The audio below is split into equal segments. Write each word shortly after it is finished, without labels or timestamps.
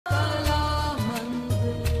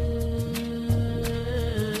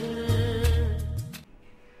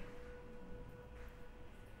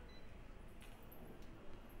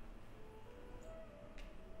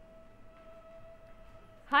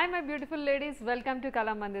Hi my beautiful ladies, welcome to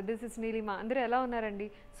కలామందిర్. This is Neelima. అందరూ ఎలా ఉన్నారండి?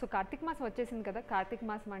 సో కార్తీక మాసం వచ్చేసింది కదా. కార్తీక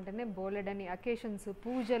మాసం అంటేనే బోలెడని అకేషన్స్,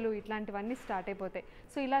 పూజలు ఇట్లాంటివన్నీ స్టార్ట్ అయిపోతాయి.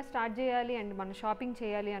 సో ఇలా స్టార్ట్ చేయాలి అండ్ మనం షాపింగ్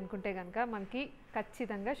చేయాలి అనుకుంటే కనుక మనకి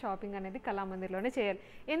ఖచ్చితంగా షాపింగ్ అనేది కలామందిర్లోనే చేయాలి.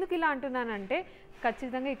 ఎందుకు ఇలా అంటున్నానంటే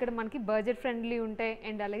ఖచ్చితంగా ఇక్కడ మనకి బడ్జెట్ ఫ్రెండ్లీ ఉంటాయి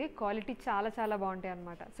అండ్ అలాగే క్వాలిటీ చాలా చాలా బాగుంటాయి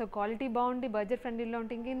అనమాట. సో క్వాలిటీ బాగుండి బడ్జెట్ ఫ్రెండ్లీలో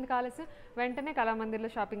ఉంటే ఇంకెందుకు ఆలస్యం, వెంటనే కలామందిర్లో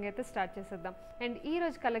షాపింగ్ అయితే స్టార్ట్ చేసేద్దాం. అండ్ ఈ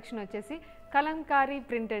రోజు కలెక్షన్ వచ్చేసి Kalamkari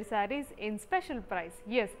printed saris in special price.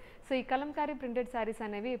 Yes, so ఈ కలంకారీ ప్రింటెడ్ శారీస్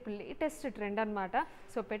అనేవి ఇప్పుడు లేటెస్ట్ ట్రెండ్ అనమాట.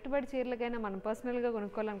 సో పెట్టుబడి చీరలకైనా మనం పర్సనల్గా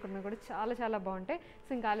కొనుక్కోవాలనుకున్నా కూడా చాలా చాలా బాగుంటాయి.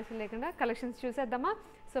 సో ఇంకా ఆలస్యం లేకుండా కలెక్షన్స్ చూసేద్దామా.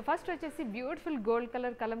 సో ఫస్ట్ వచ్చేసి beautiful gold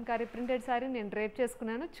colour Kalamkari printed sari నేను డ్రేప్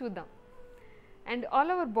చేసుకున్నాను, చూద్దాం. అండ్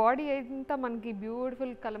ఆల్ ఓవర్ బాడీ అంతా మనకి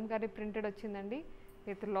బ్యూటిఫుల్ కలంకారీ ప్రింటెడ్ వచ్చిందండి,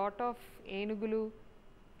 విత్ లాట్ ఆఫ్ ఏనుగులు,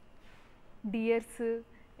 డియర్స్,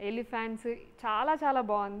 ఎలిఫెంట్స్, చాలా చాలా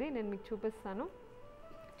బాగుంది. నేను మీకు చూపిస్తాను,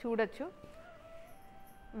 చూడొచ్చు.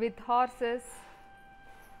 విత్ హార్సెస్,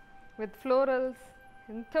 విత్ ఫ్లోరల్స్,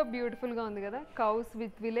 ఎంతో బ్యూటిఫుల్గా ఉంది కదా. కౌస్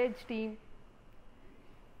విత్ విలేజ్ టీమ్,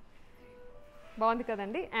 బాగుంది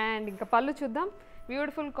కదండి. అండ్ ఇంకా పళ్ళు చూద్దాం.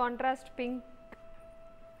 Beautiful contrast pink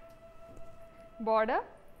border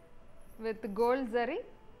with gold zari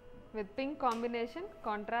with pink combination,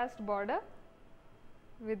 contrast border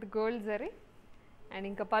with gold zari. And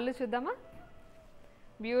ఇంకా పళ్ళు చూద్దామా.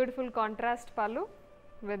 బ్యూటిఫుల్ కాంట్రాస్ట్ పళ్ళు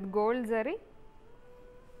with gold zari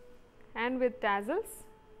and with tassels.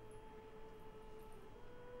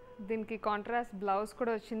 దీనికి కాంట్రాస్ట్ బ్లౌజ్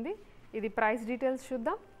కూడా వచ్చింది. ఇది ప్రైస్ డీటెయిల్స్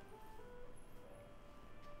చూద్దాం.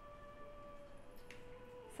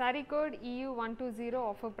 Sorry code EU120,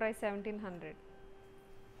 offer price 1700.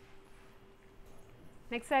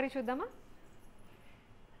 Next sorry చూద్దామా.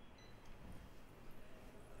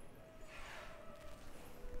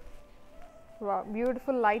 Wow,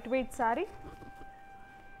 beautiful light weight sorry,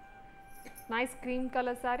 nice cream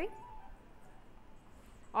colour sorry.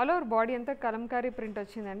 All over body అంతా కలంకారీ ప్రింట్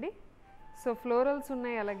వచ్చిందండి. So florals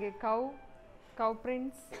ఉన్నాయి, అలాగే కౌ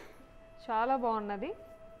ప్రింట్స్, చాలా బాగున్నది.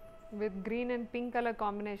 With green and pink colour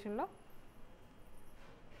కాంబినేషన్లో.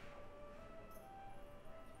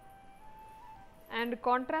 And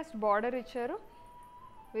contrast border ఇచ్చారు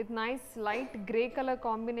with nice light grey colour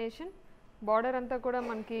combination. Border అంతా కూడా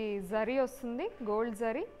మనకి జరీ వస్తుంది, గోల్డ్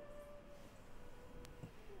జరీ.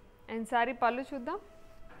 అండ్ శారీ పళ్ళు చూద్దాం.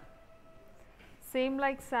 సేమ్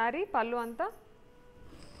లైక్ శారీ, పళ్ళు అంతా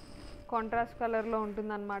కాంట్రాస్ట్ కలర్లో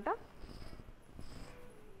ఉంటుందన్నమాట.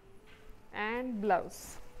 And blouse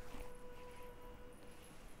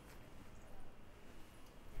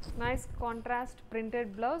nice contrast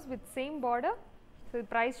printed blouse with same border. So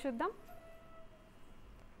price చూద్దాం.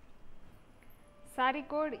 Sorry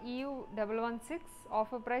code EU116,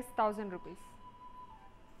 offer price 1000 rupees.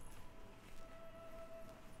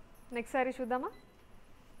 Next sorry చూద్దామా.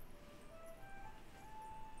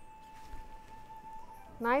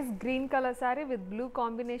 Nice green colour sorry with blue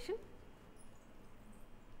combination.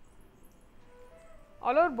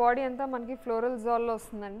 All over body అంతా మనకి floral జాల్లో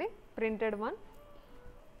వస్తుందండి, printed one.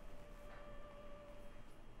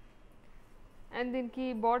 And దీనికి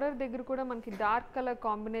border దగ్గర కూడా మనకి dark colour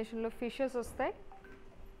కాంబినేషన్లో ఫిషెస్ వస్తాయి.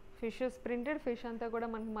 ఫిషెస్ ప్రింటెడ్, ఫిష్ అంతా కూడా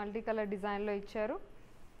మనకి మల్టీ కలర్ డిజైన్లో ఇచ్చారు.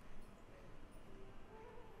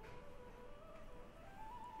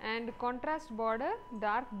 And contrast border,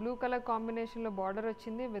 dark blue colour కాంబినేషన్లో బార్డర్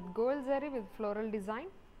వచ్చింది with gold zari with floral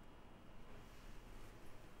design.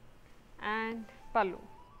 And పళ్ళు,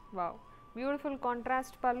 వావ్, బ్యూటిఫుల్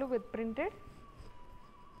కాంట్రాస్ట్ పళ్ళు with printed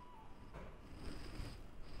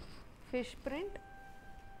fish print.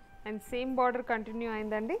 And same border continue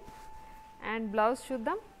అయిందండి. అండ్ బ్లౌజ్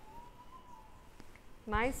చూద్దాం.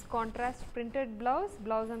 నైస్ కాంట్రాస్ట్ ప్రింటెడ్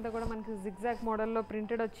బ్లౌజ్ అంతా కూడా మనకి జిగ్జాగ్ మోడల్లో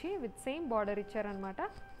ప్రింటెడ్ వచ్చి విత్ సేమ్ బార్డర్ ఇచ్చారనమాట.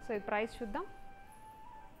 సో ఈ ప్రైస్ చూద్దాం.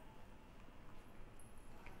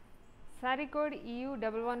 Sorry code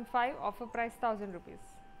EU115, offer price 1000 rupees.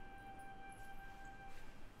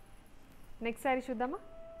 Next sorry చూద్దామా.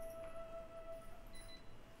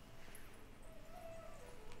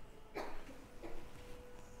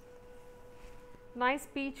 Nice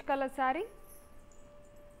peach colour sari.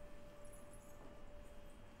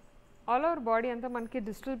 All over body అంతా మనకి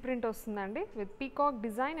డిజిటల్ ప్రింట్ వస్తుందండి with peacock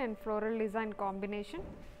design and floral design combination.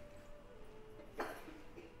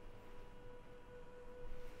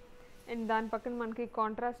 And దాని పక్కన మనకి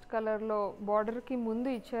కాంట్రాస్ట్ కలర్లో బార్డర్కి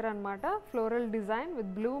ముందు ఇచ్చారనమాట ఫ్లోరల్ డిజైన్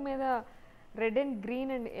విత్ బ్లూ మీద red and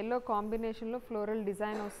green and yellow కాంబినేషన్లో ఫ్లోరల్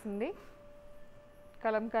డిజైన్ వస్తుంది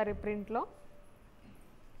కలంకారీ ప్రింట్లో.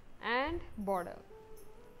 And border,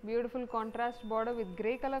 beautiful contrast border with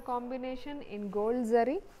grey colour combination in gold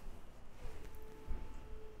zari.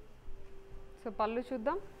 So పళ్ళు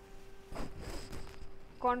చూద్దాం.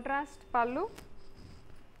 కాంట్రాస్ట్ పళ్ళు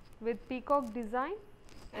with peacock design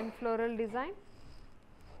and floral design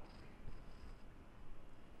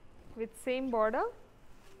with same border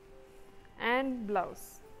and blouse.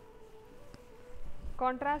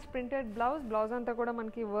 Contrast printed blouse anta kuda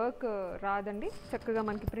manaki work raadandi, chakkaga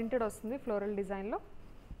manaki printed vastundi floral design lo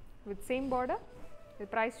with same border. The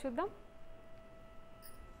price chuddam.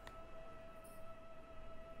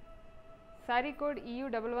 Saree code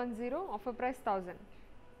EU110, offer price 1000.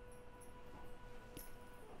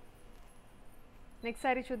 Next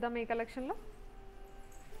saree chuddam ee collection lo.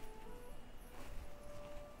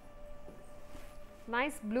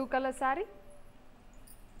 Nice blue color saree.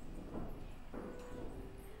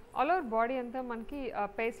 All over body anta manki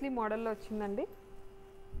paisley model lo vachindandi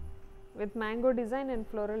with mango design and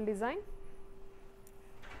floral design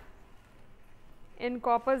in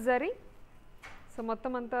copper zari. So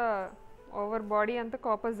mottam anta over body anta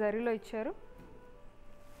copper zari lo icharu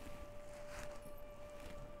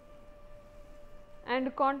and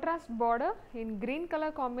contrast border in green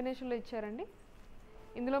color combination lo icharandi.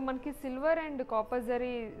 ఇందులో మనకి silver and copper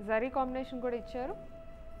zari combination కూడా ఇచ్చారు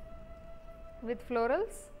with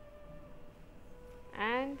florals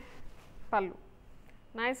and పళ్ళు.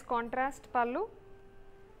 Nice contrast పళ్ళు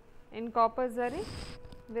in copper zari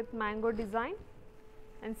with mango design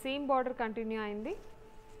and same border continue అయింది.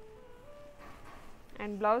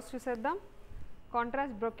 And blouse చూసేద్దాం.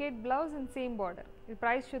 Contrast brocade blouse and same border. ఇది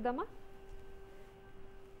price చూద్దామా.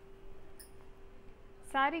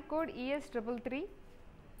 Sari code ES333,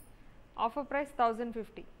 offer price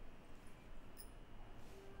 1050.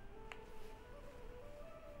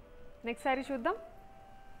 Next saree చూద్దాం.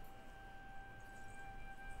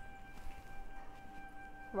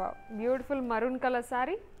 Wow, beautiful maroon color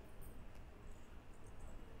saree.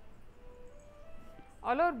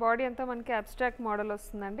 All over body అంతా మనకి abstract model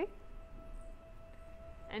వస్తుందండి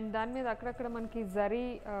and దాని మీద అక్కడక్కడ మనకి జరీ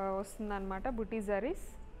వస్తుందన్నమాట, బుటీ జరీస్.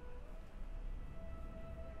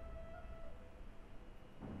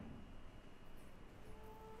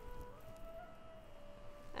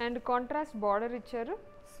 అండ్ కాంట్రాస్ట్ బార్డర్ ఇచ్చారు,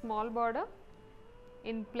 small border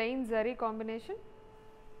in plain zari combination.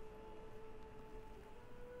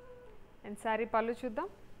 And sari పళ్ళు చూద్దాం.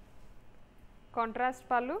 కాంట్రాస్ట్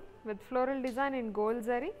పళ్ళు with floral design in gold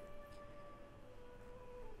zari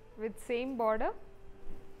with same border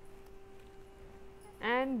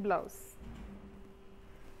and blouse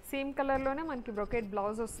same కలర్లోనే మనకి బ్రొకెట్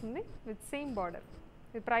బ్లౌజ్ వస్తుంది విత్ సేమ్ బార్డర్.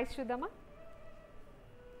 ఇది ప్రైస్ చూద్దామా.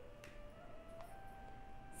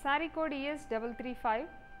 Saree code ES335,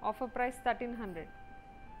 offer price 1300.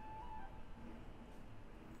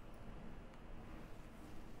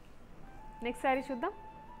 Next saree చూద్దాం.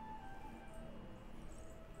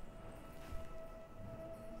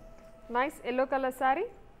 Nice yellow color saree.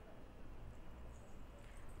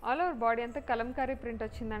 All over body అంతా Kalamkari print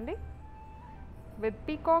వచ్చిందండి with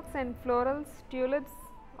peacocks and florals, tulips,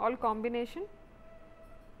 all combination.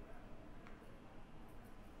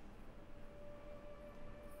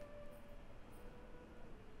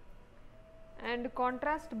 And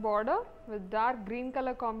contrast border with dark green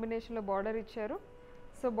colour కాంబినేషన్లో border ఇచ్చారు.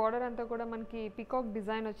 So border అంతా కూడా మనకి peacock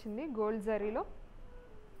design వచ్చింది gold జరీలో.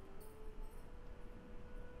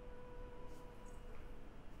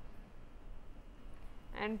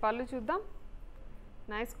 And పళ్ళు చూద్దాం.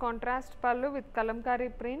 నైస్ కాంట్రాస్ట్ పళ్ళు with Kalamkari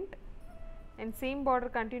print and same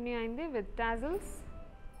border continue అయింది with tassels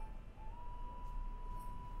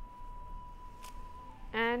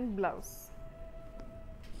and blouse.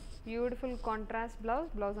 Beautiful contrast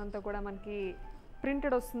blouse అంతా కూడా మనకి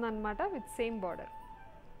ప్రింటెడ్ వస్తుంది అనమాట with same border.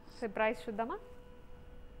 So price చూద్దామా.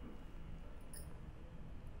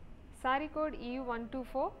 Sorry code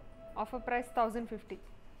EU124, offer price 1050.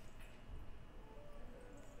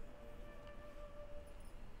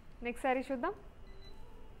 Next sorry చూద్దాం.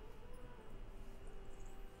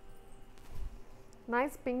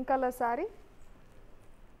 Nice pink colour sorry,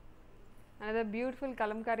 another beautiful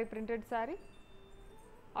Kalamkari printed sorry.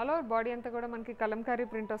 All over body అంతా కూడా మనకి కలంకారీ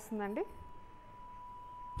ప్రింట్ వస్తుందండి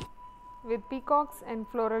with peacocks and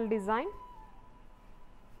floral design.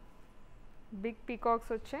 Big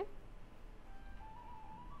peacocks వచ్చాయి.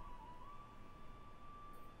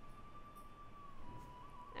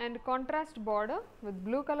 And contrast border with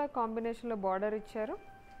blue colour కాంబినేషన్లో border ఇచ్చారు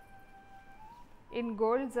in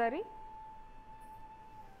gold zari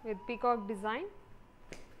with peacock design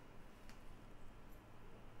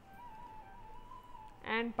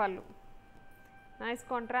and pallu. Nice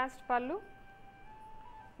contrast pallu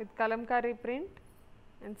with kalamkari print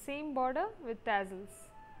and same border with tassels.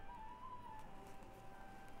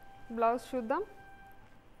 Blouse చూద్దాం.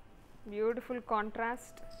 Beautiful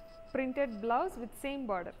contrast printed blouse with same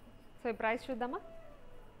border. So ఈ price చూద్దామా?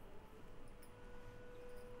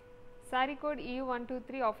 Sorry code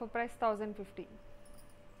EU123, offer price 1050.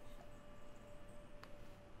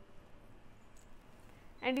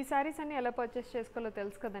 And ఈ శారీస్ అన్ని ఎలా purchase చేసుకోవాలో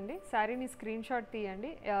తెలుసు కదండి. శారీని స్క్రీన్ షాట్ తీయండి,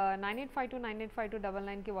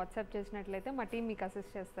 9852985299కి వాట్సాప్ చేసినట్లయితే మా టీం మీకు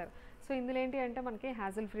అసిస్ట్ చేస్తారు. సో ఇందులో ఏంటి అంటే మనకి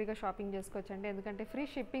హ్యాజిల్ ఫ్రీగా షాపింగ్ చేసుకోవచ్చు అండి, ఎందుకంటే ఫ్రీ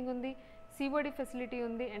షిప్పింగ్ ఉంది, సిఓడి ఫెసిలిటీ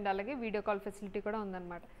ఉంది, అండ్ అలాగే వీడియో కాల్ ఫెసిలిటీ కూడా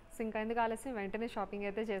ఉందన్నమాట. సో ఇంకా ఎందుకు ఆలస్యం, వెంటనే షాపింగ్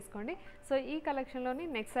అయితే చేసుకోండి. సో ఈ కలెక్షన్లోని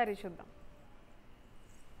నెక్స్ట్ శారీ చూద్దాం.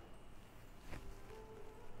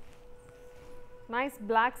 Nice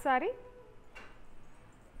black sari,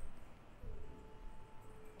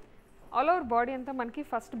 all over body అంతా మనకి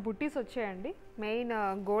ఫస్ట్ బుట్టీస్ వచ్చాయండి, మెయిన్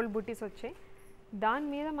గోల్డ్ బుట్టీస్ వచ్చాయి, దాని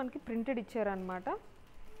మీద మనకి ప్రింటెడ్ ఇచ్చారనమాట.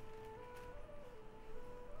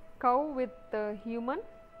 కౌ విత్ హ్యూమన్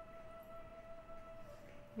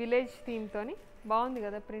విలేజ్ థీమ్తోని బాగుంది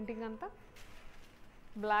కదా ప్రింటింగ్ అంతా.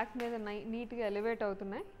 బ్లాక్ మీద నీట్గా ఎలివేట్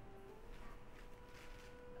అవుతున్నాయి.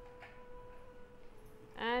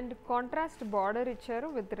 అండ్ కాంట్రాస్ట్ బార్డర్ ఇచ్చారు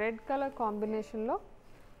విత్ రెడ్ కలర్ కాంబినేషన్లో.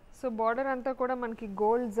 సో బార్డర్ అంతా కూడా మనకి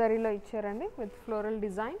గోల్డ్ జరీలో ఇచ్చారండి విత్ ఫ్లోరల్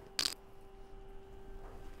డిజైన్.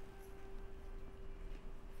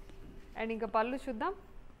 అండ్ ఇంకా పళ్ళు చూద్దాం.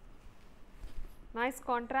 నైస్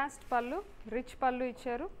కాంట్రాస్ట్ పళ్ళు, రిచ్ పళ్ళు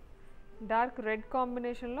ఇచ్చారు, డార్క్ రెడ్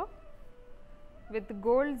కాంబినేషన్లో with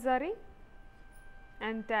gold zari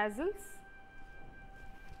and tassels.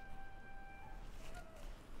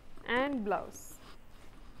 And blouse,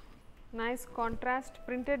 nice contrast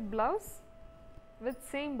printed blouse with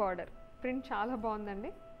same border. Print చాలా బాగుందండి,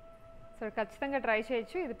 సో ఖచ్చితంగా ట్రై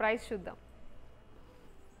చేయొచ్చు. ఇది ప్రైస్ చూద్దాం.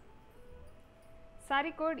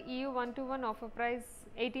 Sorry code EU121, offer price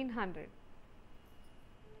 1800.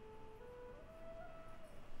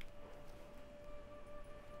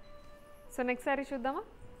 So next sorry చూద్దామా?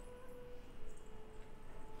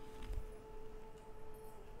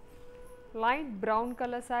 Light brown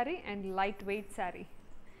colour sorry and light weight sorry.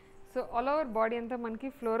 So all over body అంతా మనకి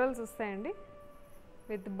florals వస్తాయండి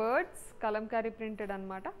విత్ బర్డ్స్, కలంకారీ ప్రింటెడ్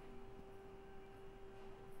అనమాట.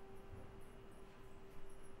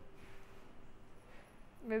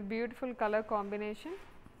 With beautiful colour combination.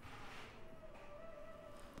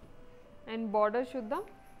 And border చూద్దాం.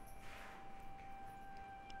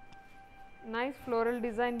 Nice floral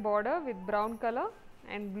design border with brown colour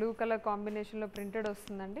and blue colour కాంబినేషన్లో printed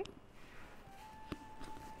వస్తుందండి.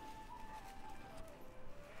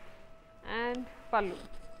 And పళ్ళు,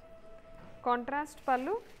 contrast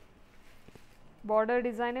పళ్ళు, border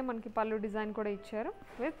డిజైనే మనకి పళ్ళు డిజైన్ కూడా ఇచ్చారు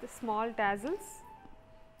with small tassels.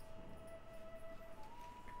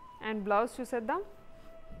 And blouse చూసేద్దాం.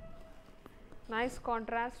 Nice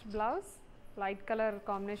contrast blouse, light colour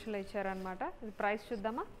కాంబినేషన్లో ఇచ్చారనమాట. ఇది ప్రైస్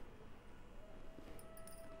చూద్దామా?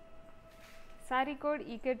 Sorry code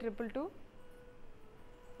EK222,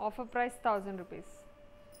 offer price 1000 rupees.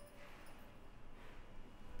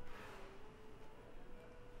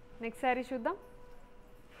 Next sari చూద్దాం.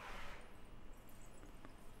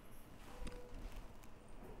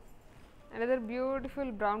 Another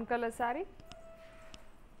beautiful brown colour sari.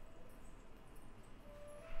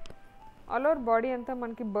 All over body అంతా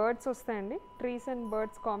మనకి బర్డ్స్ వస్తాయండి, trees and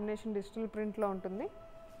birds combination digital ప్రింట్లో ఉంటుంది.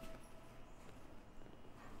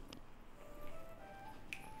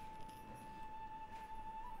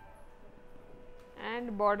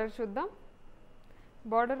 అండ్ బార్డర్ చూద్దాం.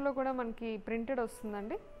 బార్డర్లో కూడా మనకి ప్రింటెడ్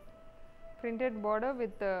వస్తుందండి, printed border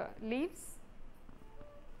with leaves.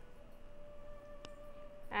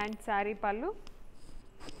 And sari పళ్ళు,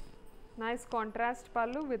 నైస్ కాంట్రాస్ట్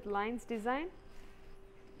పళ్ళు with lines design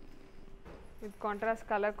with contrast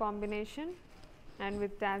color combination and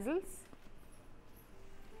with tassels.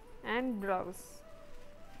 And blouse,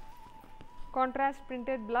 contrast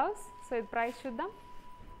printed blouse. So the price chuddam.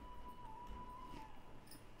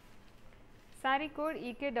 Saree code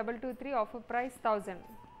EK223, offer price 1000.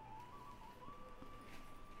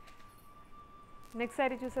 Next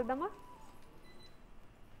saree chusedama.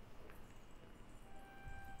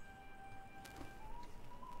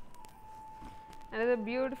 Another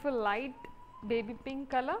beautiful light baby pink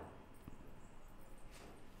color.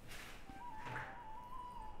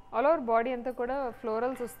 All over body అంతా కూడా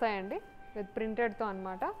florals వస్తాయండి with ప్రింటెడ్తో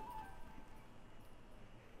అనమాట.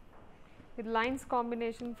 With lines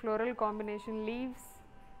combination, floral combination, leaves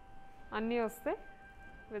అన్నీ వస్తాయి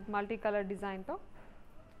with multi colour డిజైన్తో.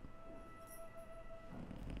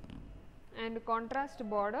 And contrast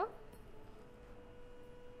border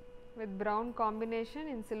with brown combination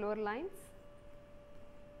in silver lines.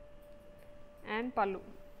 And pallu,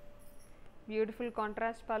 beautiful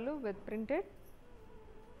contrast pallu with printed.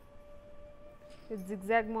 with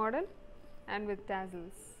zigzag model and with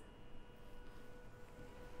tassels.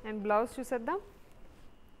 And blouse చూసేద్దాం.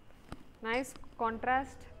 Nice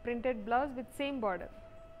contrast printed blouse with same border.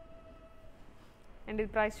 And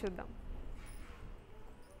ఇది price చూద్దాం.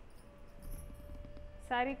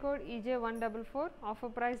 Saree code EJ144, offer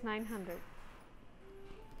price 900.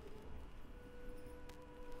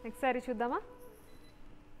 Next saree చూద్దామా?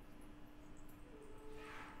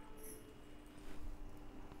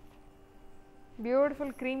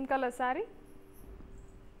 Beautiful cream colour sorry.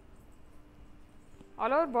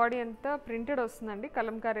 All over body అంతా printed వస్తుందండి,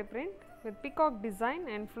 Kalamkari print with peacock design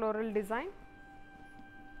and floral design.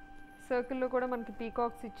 సర్కిల్లో కూడా మనకి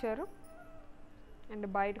peacocks ఇచ్చారు and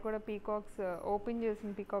బయట కూడా పీకాక్స్, ఓపెన్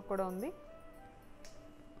చేసిన పీకాక్ కూడా ఉంది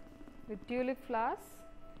with tulip flowers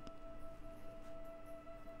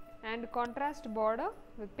and contrast border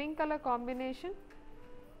with pink color combination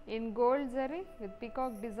in gold zari with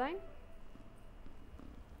peacock design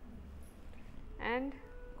and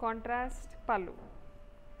contrast pallu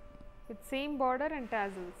with same border and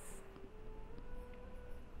tassels.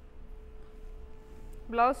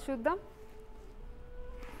 Blouse chuddam.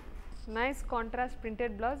 Nice contrast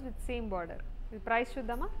printed blouse with same border. The price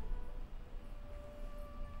chuddama.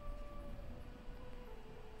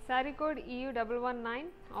 Saree code EU119,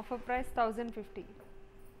 offer price 1050.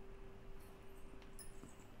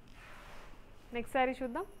 Next saree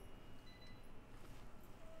చూద్దాం.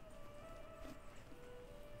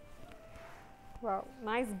 Wow,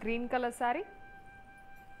 nice green color saree.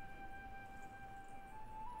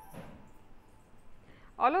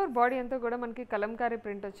 All over body అంతా కూడా మనకి Kalamkari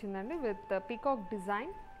print వచ్చిందండి with peacock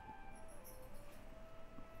design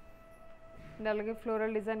and అలాగే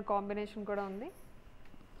floral design combination కూడా ఉంది.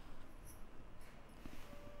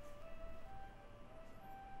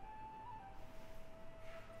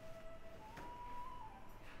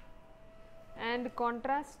 And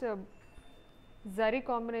contrast zari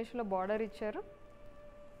కాంబినేషన్లో border ఇచ్చారు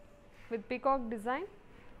with peacock design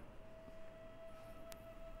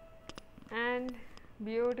and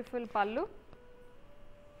beautiful పల్లు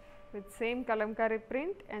with same Kalamkari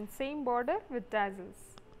print and same border with tassels.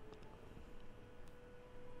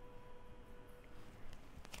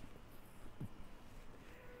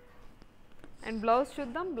 And blouse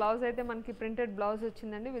చూద్దాం. బ్లౌజ్ అయితే మనకి ప్రింటెడ్ బ్లౌజ్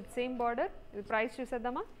వచ్చిందండి విత్ సేమ్ బార్డర్. ఇది ప్రైస్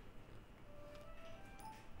చూసేద్దామా?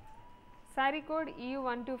 Saree code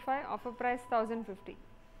EU125, offer price 1050.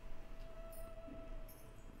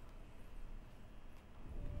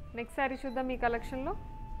 Next saree చూద్దాం ఈ కలెక్షన్లో.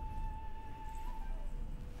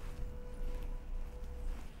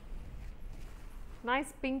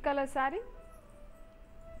 Nice pink colour sari.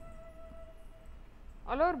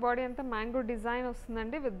 All over body అంతా మ్యాంగో డిజైన్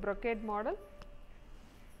వస్తుందండి with brocade model.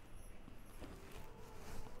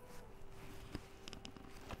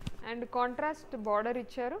 And contrast border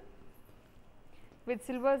ఇచ్చారు with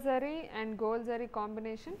silver zari and gold zari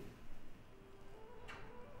combination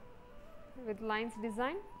with lines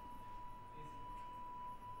design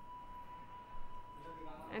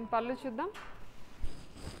and pallu chuddam.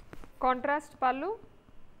 Contrast pallu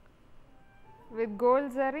with gold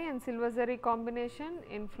zari and silver zari combination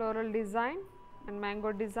in floral design and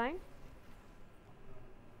mango design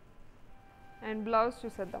and blouse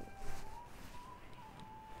chuseddam.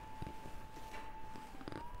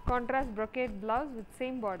 Contrast brocade blouse with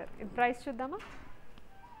same border. In price chuddama.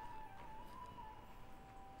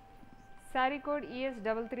 Saree code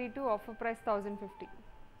ES332, offer price 1050.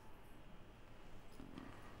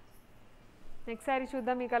 Next saree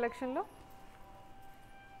chuddam ee collection lo.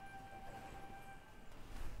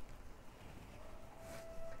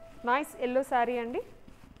 Nice yellow saree andi.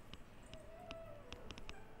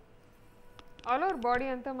 All over body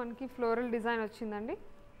anta manaki floral design వచ్చిందండి.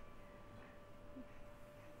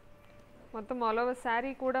 మొత్తం all over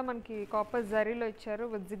sari కూడా మనకి copper జరీలో ఇచ్చారు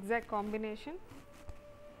with zigzag combination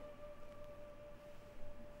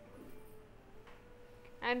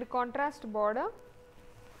and contrast border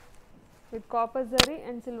with copper zari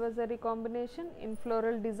and silver zari combination in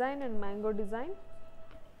floral design and mango design.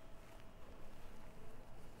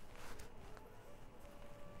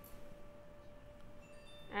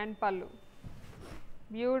 And పల్లు,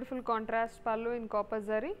 beautiful contrast పల్లు in copper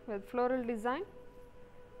zari with floral design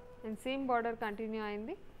and same border continue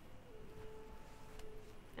ayindi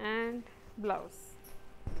and blouse.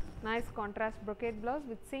 Nice contrast brocade blouse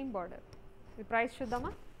with same border. The price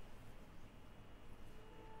chuddama.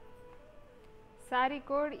 Saree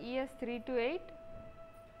code ES328,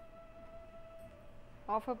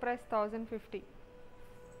 offer price 1050.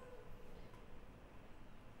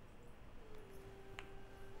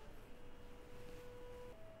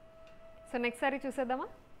 So next saree చూసేద్దామా?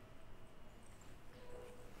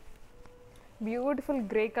 Beautiful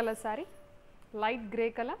grey colour sorry, light grey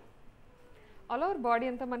colour. All over body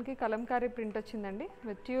అంతా మనకి Kalamkari print వచ్చిందండి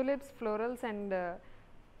with tulips, florals and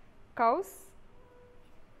cows.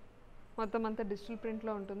 మొత్తం అంతా digital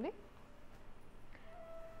ప్రింట్లో ఉంటుంది.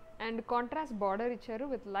 And contrast border ఇచ్చారు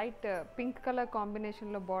with light pink colour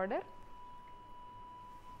కాంబినేషన్లో border.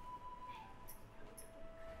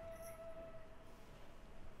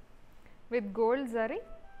 With gold zari.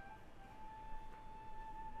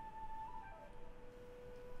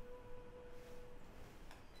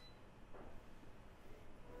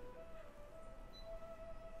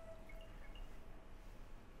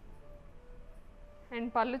 And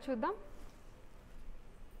పళ్ళు చూద్దాం.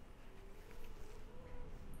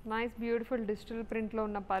 నైస్ బ్యూటిఫుల్ డిజిటల్ ప్రింట్లో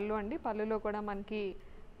ఉన్న పళ్ళు అండి. పళ్ళులో కూడా మనకి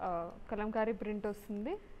కలంకారీ ప్రింట్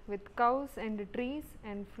వస్తుంది with cows and trees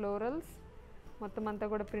and florals. మొత్తం అంతా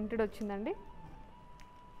కూడా ప్రింటెడ్ వచ్చిందండి.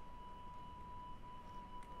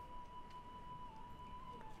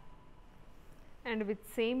 అండ్ విత్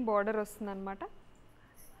సేమ్ బార్డర్ వస్తుంది అనమాట.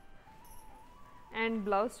 అండ్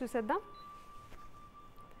బ్లౌజ్ చూసేద్దాం.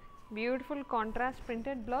 Beautiful contrast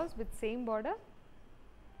printed blouse with same border.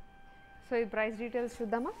 So ఈ ప్రైస్ డీటెయిల్స్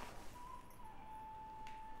చూద్దామా.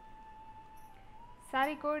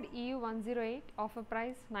 Sorry code EU108, offer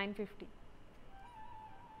price 950.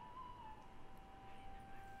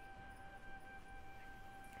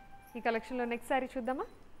 ఈ కలెక్షన్లో నెక్స్ట్ సారీ చూద్దామా.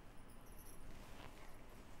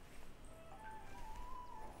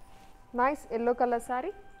 Nice yellow colour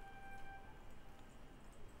sorry.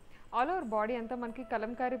 All over body అంతా మనకి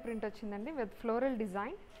కలంకారీ ప్రింట్ వచ్చిందండి విత్ ఫ్లోరల్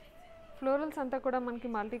డిజైన్. ఫ్లోరల్స్ అంతా కూడా మనకి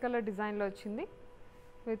మల్టీ కలర్ డిజైన్లో వచ్చింది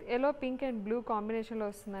with yellow, pink and blue కాంబినేషన్లో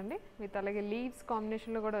వస్తుందండి. విత్ అలాగే లీవ్స్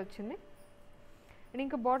కాంబినేషన్లో కూడా వచ్చింది. అండ్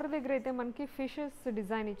ఇంకా బార్డర్ దగ్గర అయితే మనకి ఫిషెస్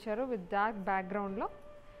డిజైన్ ఇచ్చారు విత్ డార్క్ బ్యాక్గ్రౌండ్లో.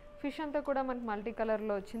 ఫిష్ అంతా కూడా మనకి మల్టీ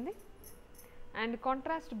కలర్లో వచ్చింది. And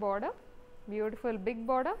contrast border, beautiful big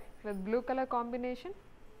border with blue colour combination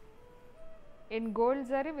in gold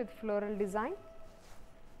zari with floral design.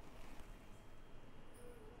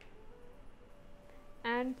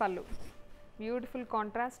 And పల్లు, బ్యూటిఫుల్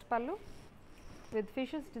కాంట్రాస్ట్ పల్లు with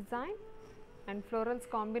fishes design and florals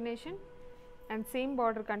combination and same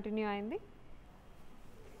border continue అయింది.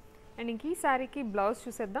 And ఇంక ఈ శారీకి బ్లౌజ్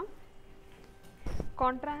చూసేద్దాం.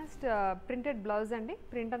 Contrast printed blouse అండి.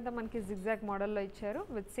 Print అంతా మనకి జిగ్జాగ్ మోడల్లో ఇచ్చారు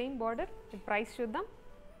విత్ సేమ్ బార్డర్. ప్రైస్ చూద్దాం.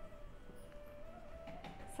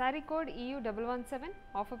 Sari code EU117,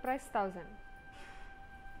 offer price 1000.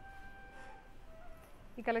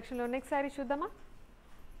 ఈ కలెక్షన్లో నెక్స్ట్ శారీ చూద్దామా.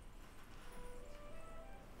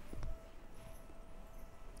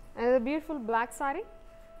 And beautiful black sorry.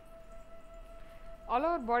 All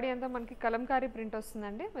over body అంతా మనకి కలంకారీ ప్రింట్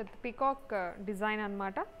వస్తుందండి విత్ పికాక్ డిజైన్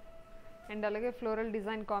అనమాట. అండ్ అలాగే ఫ్లోరల్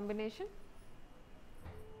డిజైన్ కాంబినేషన్.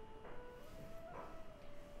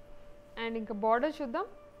 అండ్ ఇంకా బార్డర్ చూద్దాం.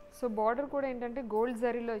 సో బార్డర్ కూడా ఏంటంటే గోల్డ్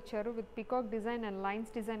జరీలో ఇచ్చారు with peacock design and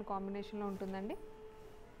lines design కాంబినేషన్లో ఉంటుందండి.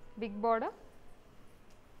 బిగ్ బార్డర్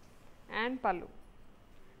అండ్ పళ్ళు.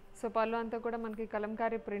 సో పళ్ళు అంతా కూడా మనకి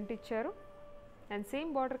కలంకారీ ప్రింట్ ఇచ్చారు అండ్ సేమ్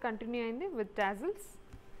బార్డర్ కంటిన్యూ అయింది విత్ టాజిల్స్.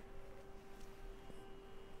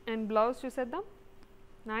 అండ్ బ్లౌజ్ చూసేద్దాం.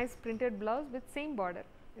 Nice printed blouse with same border.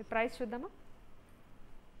 Price చూద్దామా.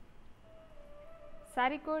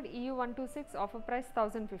 Sari code EU126, offer price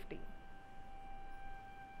 1050.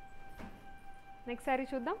 Next sari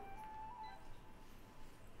చూద్దాం.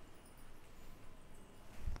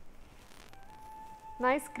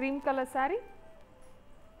 Nice cream colour sari.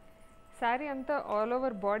 Sari అంతా ఆల్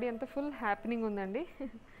ఓవర్ బాడీ అంతా ఫుల్ హ్యాపెనింగ్ ఉందండి.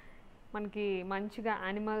 మనకి మంచిగా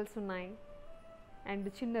యానిమల్స్ ఉన్నాయి అండ్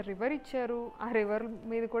చిన్న రివర్ ఇచ్చారు. ఆ రివర్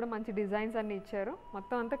మీద కూడా మంచి డిజైన్స్ అన్నీ ఇచ్చారు.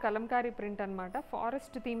 మొత్తం అంతా కలంకారీ ప్రింట్ అనమాట.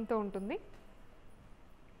 ఫారెస్ట్ థీమ్తో ఉంటుంది.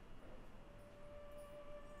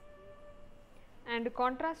 And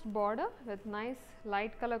contrast border with nice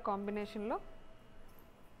light colour కాంబినేషన్లో.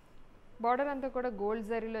 బార్డర్ అంతా కూడా గోల్డ్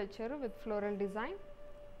జరీలో ఇచ్చారు విత్ ఫ్లోరల్ డిజైన్.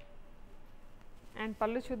 అండ్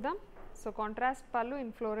పళ్ళు చూద్దాం. So contrast pallu in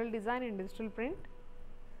floral design and digital print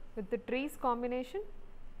with the trees combination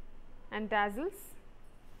and tassels.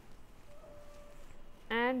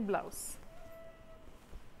 And blouse.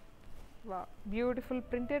 Wow, beautiful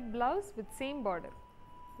printed blouse with same border.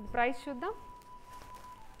 The price chuddam.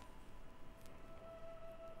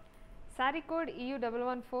 Saree code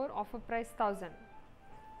EU114, offer price 1000.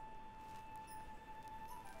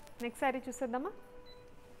 Next saree chusedama.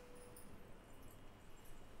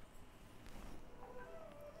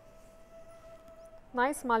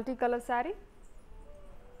 Nice multi colour sari.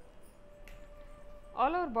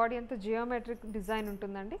 All over body అంతా geometric design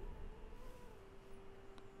ఉంటుందండి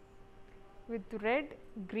with red,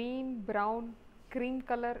 green, brown, cream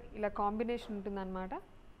colour ఇలా combination ఉంటుందన్నమాట.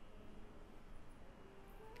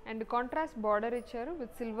 And contrast border ఇచ్చారు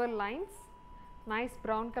with silver lines. Nice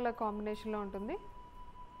brown colour కాంబినేషన్లో ఉంటుంది.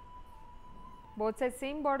 Both side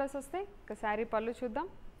same borders వస్తాయి. ఇక శారీ పళ్ళు చూద్దాం.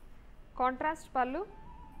 కాంట్రాస్ట్ పళ్ళు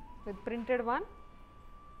with printed one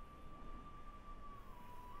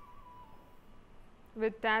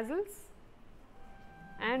with tassels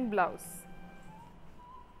and blouse.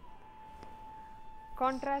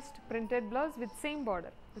 Contrast printed blouse with same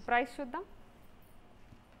border. The price చూద్దాం.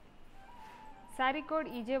 Saree code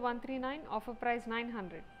EJ139, offer price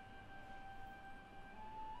 900.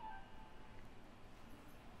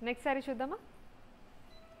 Next saree చూద్దామా.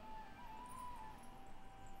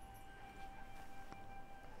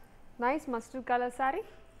 Nice mustard color saree.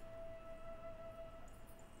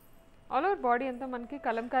 All over body అంతా మనకి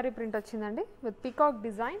Kalamkari print వచ్చిందండి with peacock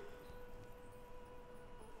design.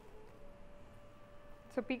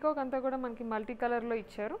 So peacock అంతా కూడా మనకి multi కలర్లో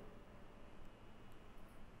ఇచ్చారు.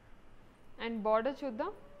 అండ్ బార్డర్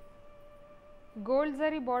చూద్దాం. Gold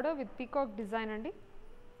zari border with peacock design అండి.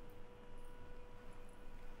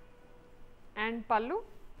 అండ్ పళ్ళు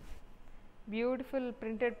బ్యూటిఫుల్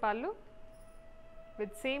ప్రింటెడ్ పళ్ళు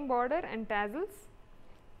with same border and tassels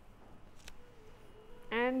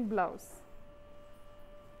and blouse.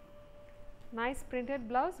 Nice printed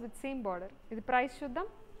blouse with same border. ఇది ప్రైస్ చూద్దాం.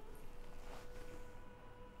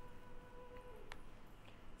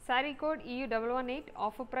 Saree code EU118,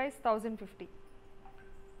 offer price 1050.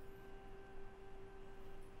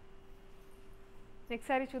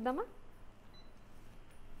 Next sorry చూద్దామా.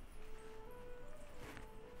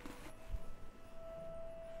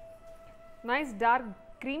 Nice dark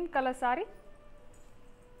cream colour sorry.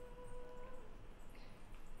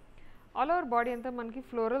 All over body అంతా మనకి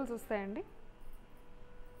florals వస్తాయండి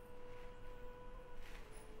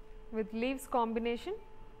with leaves combination.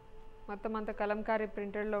 మొత్తం అంతా కలంకారీ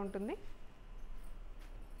ప్రింటెడ్లో ఉంటుంది.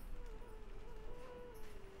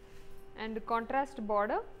 And contrast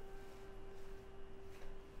border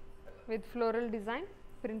with floral design,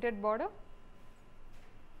 printed border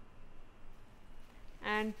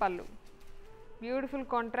and పళ్ళు. బ్యూటిఫుల్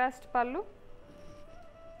కాంట్రాస్ట్ పళ్ళు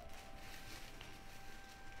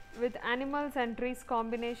with animals and trees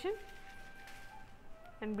combination.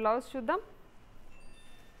 And blouse చూద్దాం.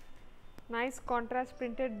 Nice contrast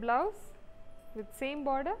printed blouse with same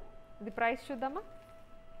border. ఇది ప్రైస్ చూద్దామా.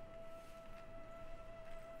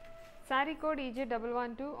 Saree code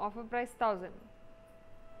EJ112, offer price 1000.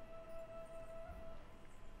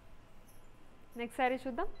 Next sorry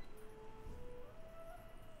చూద్దాం.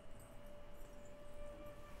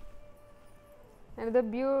 Another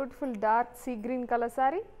beautiful dark sea green color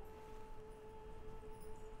saree.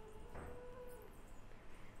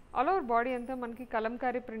 All over body అంతా మనకి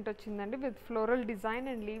Kalamkari print వచ్చిందండి with floral design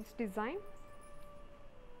and leaves design.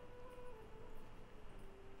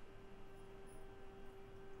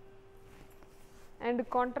 And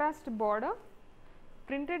contrast border,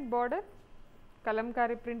 printed border,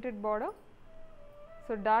 Kalamkari printed border.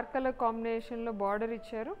 So dark colour కాంబినేషన్లో border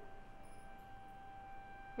ఇచ్చారు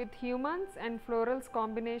with humans and florals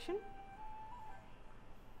combination.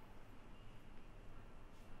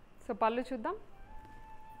 So పళ్ళు చూద్దాం.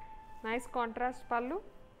 Nice contrast పళ్ళు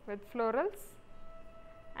with florals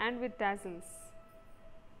and with tassels.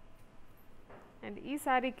 And ఈ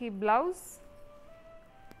సారీకి blouse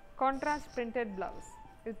contrast printed blouse.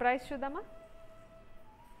 ఇది price చూద్దామా.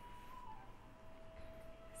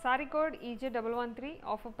 Sorry code EJ113,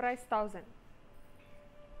 offer price 1000.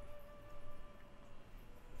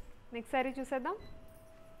 Next sorry చూసేద్దాం.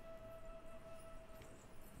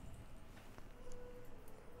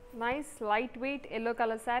 Nice light weight yellow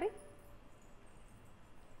colour sorry.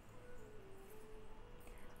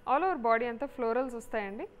 All over body అంతా florals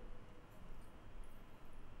వస్తాయండి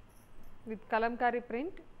with Kalamkari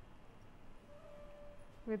print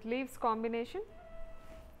with leaves combination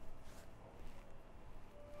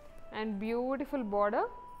and beautiful border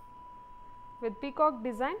with peacock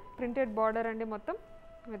design, printed border అండి మొత్తం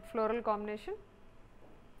with floral combination.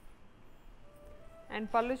 And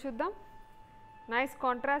పళ్ళు చూద్దాం. Nice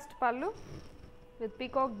contrast పళ్ళు with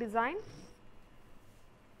peacock design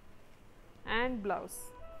and blouse.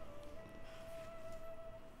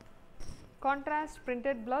 Contrast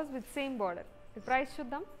printed blouse with same border. ఈ price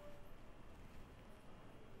చూద్దాం.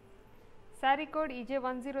 Sari code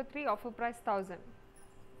EJ103, offer price 1000.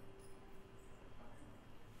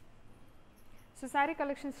 So sari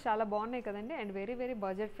collections చాలా బాగున్నాయి కదండి and very very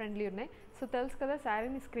budget friendly ఉన్నాయి. సో తెలుసు కదా,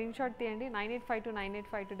 శారీని స్క్రీన్ షాట్ తీయండి.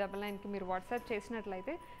 9852985299కి మీరు వాట్సాప్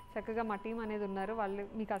చేసినట్లయితే చక్కగా మా టీం అనేది ఉన్నారు, వాళ్ళు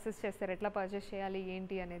మీకు అసిస్ట్ చేస్తారు ఎట్లా పర్చేస్ చేయాలి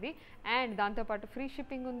ఏంటి అనేది. అండ్ దాంతోపాటు ఫ్రీ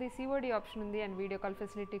షిప్పింగ్ ఉంది, COD ఆప్షన్ ఉంది అండ్ వీడియో కాల్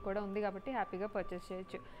ఫెసిలిటీ కూడా ఉంది కాబట్టి హ్యాపీగా పర్చేస్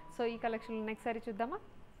చేయొచ్చు. సో ఈ కలెక్షన్లో నెక్స్ట్ సారీ చూద్దామా.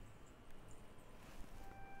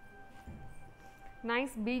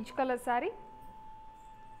 Nice beach colour sari.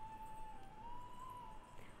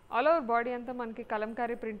 All over body అంతా మనకి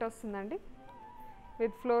కలంకారీ ప్రింట్ వస్తుందండి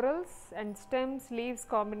with florals and stems leaves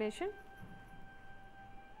combination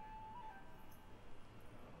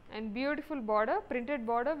and beautiful border, printed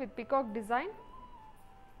border with peacock design.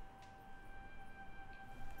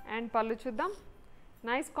 And పళ్ళు చూద్దాం.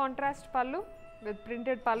 నైస్ కాంట్రాస్ట్ పళ్ళు విత్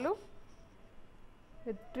ప్రింటెడ్ పళ్ళు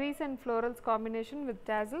with trees and florals combination with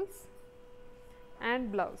tassels. And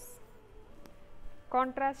blouse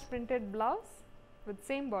contrast printed blouse with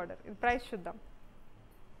same border. ఇది price చూద్దాం.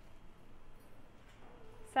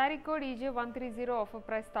 Sari code EJ130, offer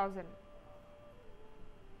price 1000.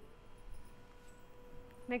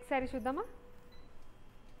 Next sari చూద్దామా.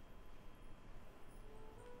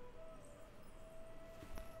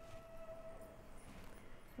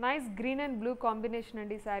 Nice green and blue combination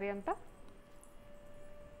అండి ఈ శారీ అంతా.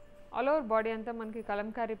 ఆల్ ఓవర్ బాడీ అంతా మనకి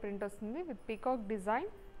Kalamkari print వస్తుంది with peacock design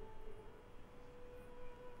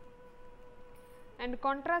and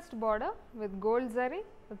contrast border with gold zari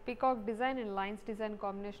with peacock design and lines design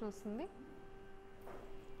combination వస్తుంది.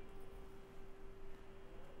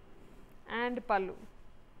 అండ్ పళ్ళు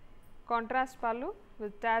కాంట్రాస్ట్ పళ్ళు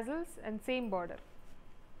with tassels and same border.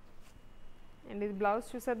 And ఇది బ్లౌజ్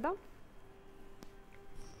చూసేద్దాం.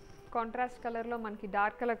 కాంట్రాస్ట్ కలర్లో మనకి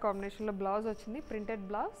డార్క్ కలర్ కాంబినేషన్లో బ్లౌజ్ వచ్చింది, ప్రింటెడ్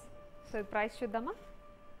బ్లౌజ్. సో ఇది ప్రైస్ చూద్దామా.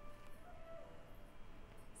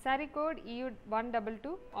 Sari code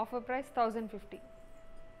EU122, offer price 1050.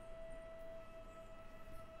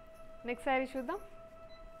 Next sari చూద్దాం.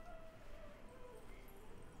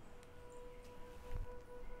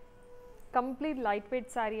 కంప్లీట్ లైట్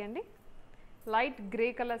వెయిట్ శారీ అండి, light grey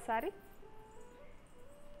colour sari.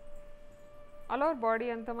 All over body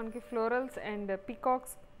అంతా మనకి florals and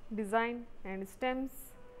peacocks design and stems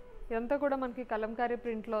ఇదంతా కూడా మనకి కలంకారీ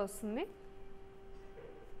ప్రింట్లో వస్తుంది.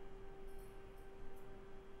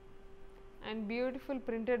 And beautiful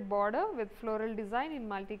printed border with floral design in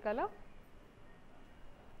multi colour.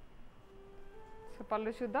 So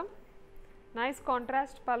పళ్ళు చూద్దాం. నైస్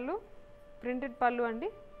కాంట్రాస్ట్ పళ్ళు, ప్రింటెడ్ పళ్ళు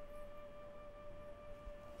అండి.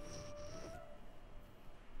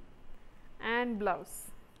 And blouse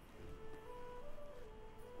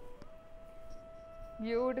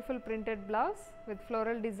beautiful printed blouse with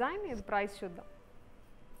floral design. ఇది ప్రైస్ చూద్దాం.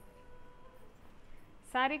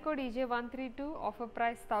 Sari code EJ132, offer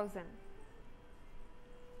price 1000.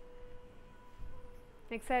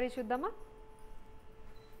 Next sari చూద్దామా.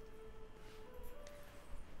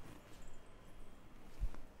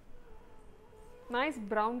 Nice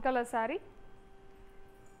brown colour sari.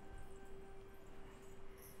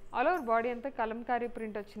 All over body అంతా Kalamkari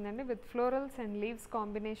print వచ్చిందండి with florals and leaves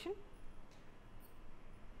combination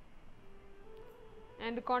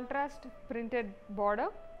and contrast printed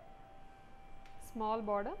border, small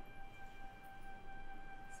border.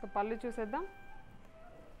 So పళ్ళు చూసేద్దాం.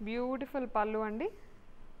 Beautiful పళ్ళు అండి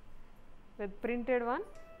with printed one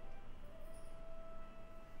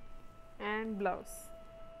and blouse.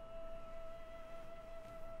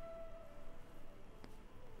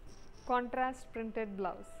 Contrast printed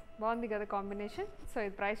blouse బాగుంది కదా combination. So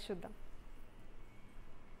ఇది ప్రైస్ చూద్దాం.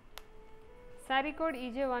 Sari code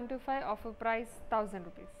EJ125, offer price 1000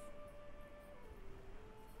 rupees.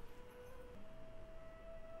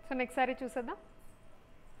 So next sari చూసేద్దాం.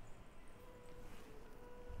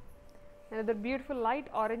 Another beautiful light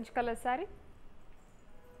orange colour sari.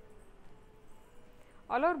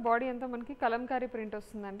 All over body అంతా మనకి కలంకారీ ప్రింట్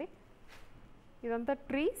వస్తుందండి. ఇదంతా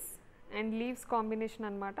ట్రీస్ అండ్ లీవ్స్ కాంబినేషన్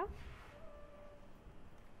అన్నమాట.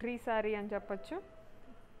 ట్రీ శారీ అని చెప్పచ్చు.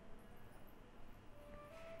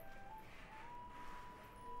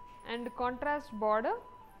 And contrast border,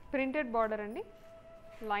 printed border అండి,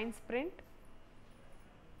 లైన్స్ ప్రింట్.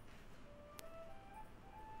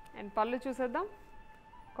 అండ్ పళ్ళు చూసేద్దాం.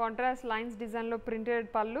 కాంట్రాస్ట్ లైన్స్ డిజైన్లో ప్రింటెడ్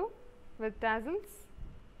పళ్ళు with tassels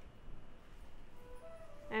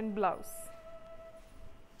and blouse.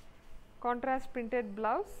 Contrast printed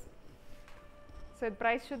blouse. So ఇది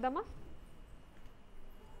ప్రైస్ చూద్దామా.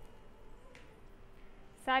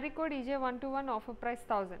 Sari code EJ121, offer price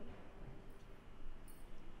 1000.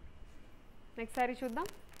 Next sari చూద్దాం.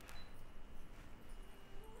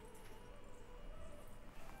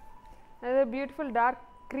 అదే beautiful dark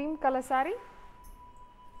cream colour sari.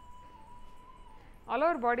 All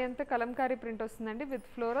over body అంతా కలంకారీ ప్రింట్ వస్తుందండి with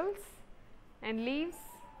florals and leaves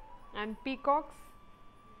and peacocks.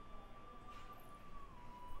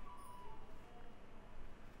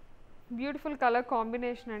 Beautiful colour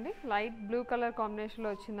combination అండి, light blue colour కాంబినేషన్లో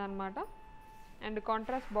వచ్చిందనమాట. And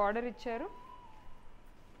contrast border ఇచ్చారు,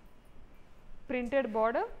 printed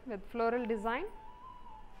border with floral design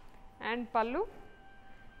and పళ్ళు,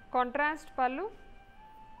 contrast పళ్ళు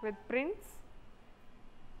with prints,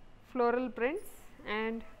 floral prints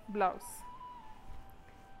and blouse.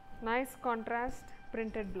 Nice contrast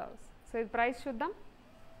printed blouse. So ఇది price చూద్దాం.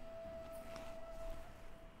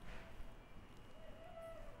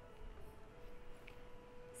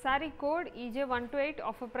 Sorry code EJ128,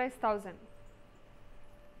 offer price 1000.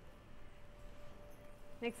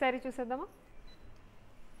 Next sorry చూసేద్దామా.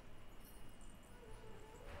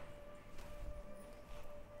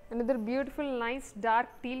 Another beautiful nice dark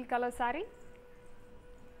teal color saree.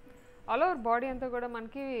 All over body అంతా కూడా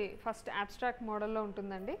మనకి first abstract మోడల్లో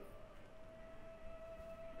ఉంటుందండి.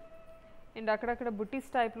 And అక్కడక్కడ బుటీస్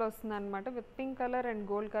టైప్లో వస్తుంది అనమాట. With pink colour and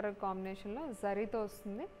gold colour కాంబినేషన్లో జరీతో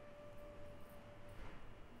వస్తుంది.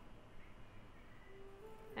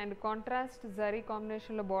 అండ్ కాంట్రాస్ట్ జరీ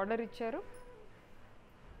కాంబినేషన్లో బార్డర్ ఇచ్చారు.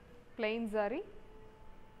 ప్లెయిన్ జరీ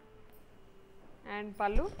అండ్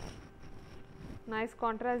పళ్ళు. నైస్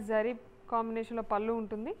కాంట్రాస్ట్ జరీ కాంబినేషన్లో పళ్ళు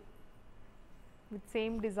ఉంటుంది with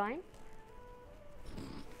same design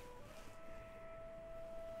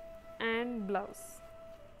and blouse.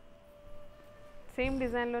 Same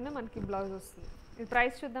డిజైన్లోనే మనకి బ్లౌజ్ వస్తుంది. ఇది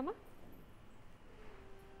ప్రైస్ చూద్దామా.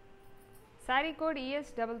 Sari code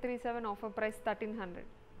ES337, offer price 1300.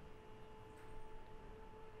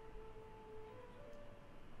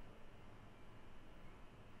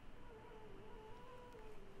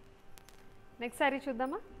 Next sari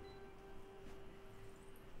చూద్దామా.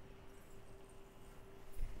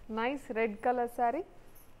 Nice red colour sari.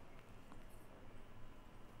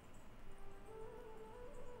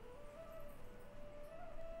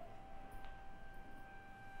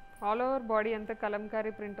 All over body అంతా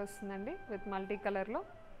కలంకారీ ప్రింట్ వస్తుందండి విత్ మల్టీ కలర్లో,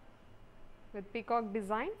 with peacock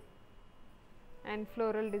design and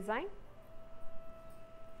floral design.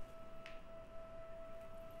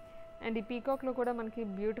 And ఈ పీకాక్లో కూడా మనకి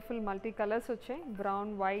బ్యూటిఫుల్ మల్టీ కలర్స్ వచ్చాయి.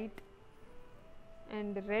 Brown, white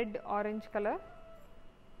and red, orange colour.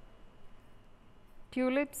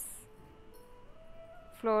 Tulips,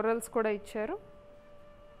 florals కూడా ఇచ్చారు.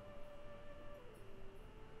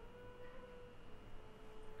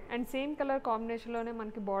 అండ్ సేమ్ కలర్ కాంబినేషన్లోనే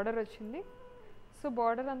మనకి బార్డర్ వచ్చింది. సో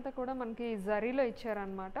బార్డర్ అంతా కూడా మనకి జరీలో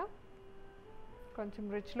ఇచ్చారనమాట. కొంచెం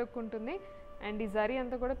రిచ్ లుక్ ఉంటుంది. అండ్ ఈ జరీ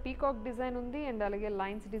అంతా కూడా పీకాక్ డిజైన్ ఉంది అండ్ అలాగే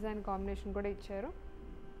లైన్స్ డిజైన్ కాంబినేషన్ కూడా ఇచ్చారు.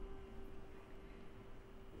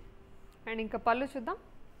 అండ్ ఇంకా పళ్ళు చూద్దాం.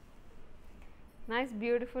 నైస్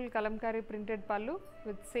బ్యూటిఫుల్ కలంకారీ ప్రింటెడ్ పళ్ళు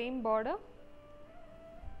with same border.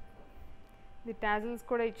 The tassels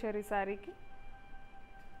కూడా ఇచ్చారు ఈ శారీకి.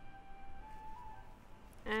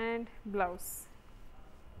 And blouse,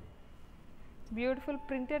 beautiful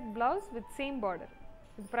printed blouse with same border.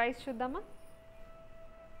 ఇది ప్రైస్ చూద్దామా.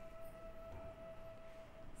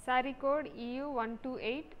 Sari code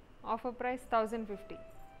EU128, offer price 1050.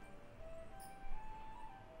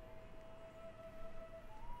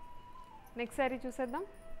 Next sari చూసేద్దాం.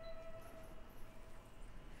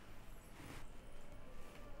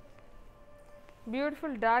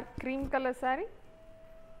 Beautiful dark cream colour sari.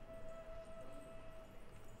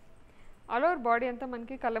 All over body అంతా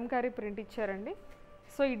మనకి కలంకారీ ప్రింట్ ఇచ్చారండి.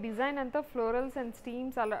 సో ఈ డిజైన్ అంతా ఫ్లోరల్స్ అండ్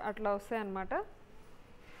స్టీమ్స్ అట్లా వస్తాయి అన్నమాట.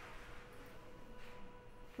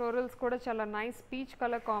 ఫ్లోరల్స్ కూడా చాలా నైస్ పీచ్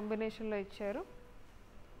కలర్ కాంబినేషన్లో ఇచ్చారు.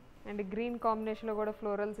 అండ్ గ్రీన్ కాంబినేషన్లో కూడా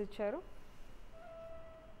ఫ్లోరల్స్ ఇచ్చారు.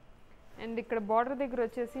 అండ్ ఇక్కడ బార్డర్ దగ్గర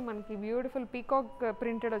వచ్చేసి మనకి బ్యూటిఫుల్ పీకాక్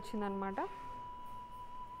ప్రింటెడ్ వచ్చిందనమాట.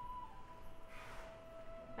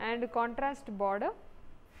 And contrast border,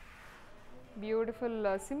 beautiful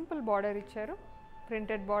simple border ఇచ్చారు,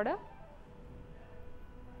 ప్రింటెడ్ బార్డర్.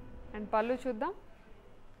 అండ్ పళ్ళు చూద్దాం.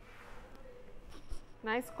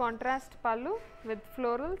 నైస్ కాంట్రాస్ట్ పళ్ళు with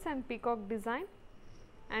florals and peacock design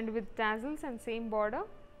and with tassels and same border.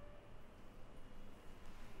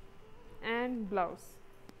 And blouse,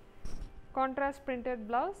 contrast printed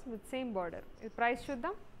blouse with same border. ఇది price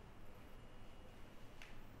చూద్దాం.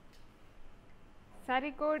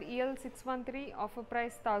 Sari code EL613, offer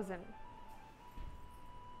price 1000.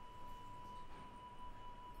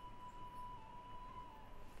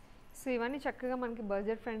 So ఇవన్నీ చక్కగా మనకి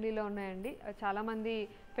budget ఫ్రెండ్లీలో ఉన్నాయండి. చాలామంది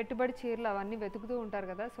పెట్టుబడి చీరలు అవన్నీ వెతుకుతూ ఉంటారు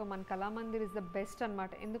కదా. సో మన కళామందిర్ ఇస్ ద బెస్ట్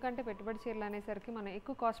అనమాట. ఎందుకంటే పెట్టుబడి చీరలు అనేసరికి మనం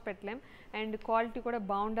ఎక్కువ కాస్ట్ పెట్టలేం అండ్ క్వాలిటీ కూడా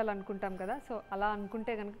బాగుండాలనుకుంటాం కదా. సో అలా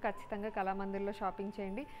అనుకుంటే కనుక ఖచ్చితంగా కళామందిర్లో షాపింగ్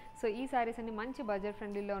చేయండి. సో ఈ శారీస్ అన్ని మంచి బడ్జెట్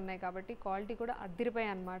ఫ్రెండ్లీలో ఉన్నాయి కాబట్టి క్వాలిటీ కూడా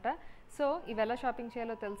అదిరిపోయాయి అనమాట. సో ఇవి ఎలా షాపింగ్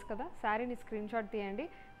చేయాలో తెలుసు కదా. శారీని స్క్రీన్ షాట్ తీయండి.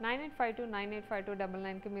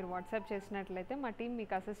 9852985299కి మీరు వాట్సాప్ చేసినట్లయితే మా టీం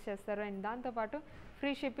మీకు అసెస్ చేస్తారు. అండ్ దాంతోపాటు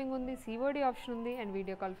ఫ్రీ షిప్పింగ్ ఉంది, COD ఆప్షన్ ఉంది అండ్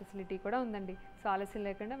వీడియో కాల్ ఫెసిలిటీ కూడా ఉందండి. సో ఆలస్యం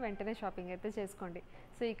లేకుండా వెంటనే షాపింగ్ అయితే చేసుకోండి.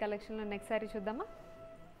 సో ఈ కలెక్షన్లో నెక్స్ట్ శారీ చూద్దామా.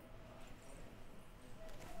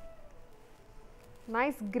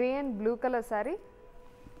 Nice grey and blue colour sari.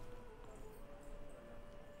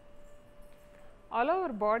 All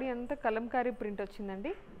over body అంతా కలంకారీ ప్రింట్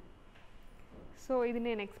వచ్చిందండి. సో ఇది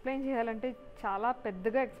నేను ఎక్స్ప్లెయిన్ చేయాలంటే చాలా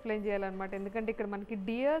పెద్దగా ఎక్స్ప్లెయిన్ చేయాలన్నమాట, ఎందుకంటే ఇక్కడ మనకి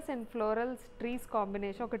dears and florals trees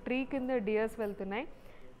combination, ఒక ట్రీ కింద డియర్స్ వెళ్తున్నాయి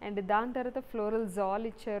అండ్ దాని తర్వాత ఫ్లోరల్ జాల్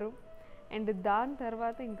ఇచ్చారు అండ్ దాని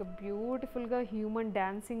తర్వాత ఇంకా బ్యూటిఫుల్గా హ్యూమన్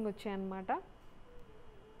డాన్సింగ్ వచ్చాయన్నమాట.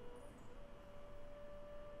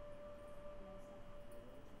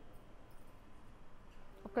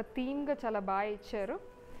 ఒక థీమ్గా చాలా బాగా ఇచ్చారు.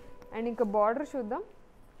 అండ్ ఇంకా బార్డర్ చూద్దాం.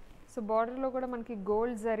 సో బార్డర్లో కూడా మనకి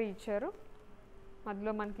గోల్డ్ జరీ ఇచ్చారు,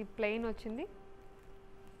 మధ్యలో మనకి ప్లెయిన్ వచ్చింది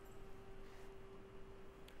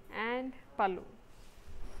అండ్ పళ్ళు,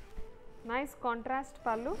 నైస్ కాంట్రాస్ట్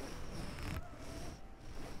పళ్ళు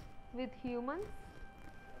with humans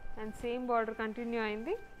and same border continue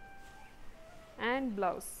అయింది. And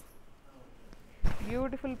blouse,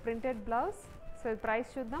 beautiful printed blouse. So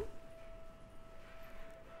price చూద్దాం.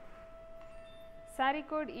 Sorry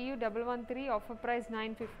code EU113, offer price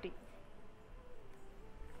 950.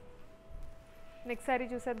 Next sorry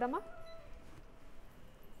చూసేద్దామా.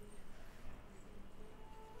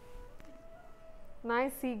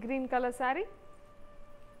 Nice sea green colour sorry,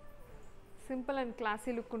 simple and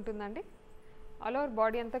classy look ఉంటుందండి. All over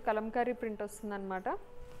body అంతా Kalamkari print వస్తుందన్నమాట.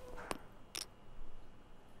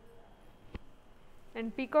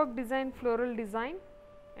 And peacock design, floral design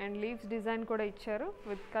and leaves design కూడా ఇచ్చారు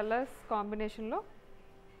with colours కాంబినేషన్లో.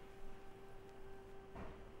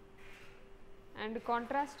 And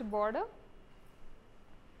contrast border,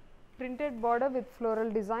 printed border with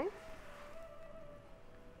floral design.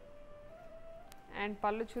 And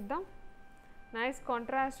పళ్ళు చూద్దాం. Nice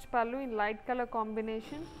contrast పళ్ళు in light colour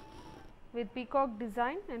combination with peacock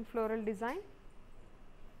design and floral design.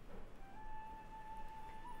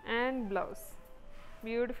 And blouse,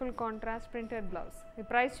 beautiful contrast printed blouse. ఈ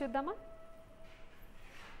price చూద్దామా.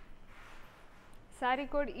 Sorry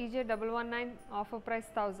code EJ119, offer price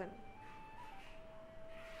 1000.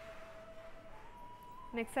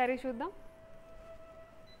 Next sorry చూద్దాం.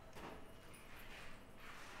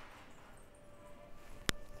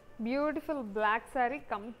 Beautiful black sorry,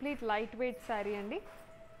 complete light weight sorry అండి,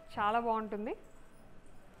 చాలా బాగుంటుంది.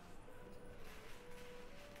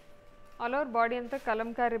 All over body అంతా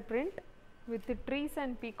Kalamkari print with the trees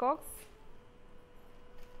and peacocks.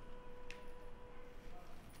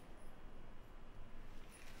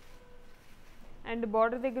 And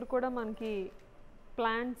border దగ్గర కూడా మనకి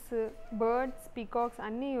ప్లాంట్స్, బర్డ్స్, పీకాక్స్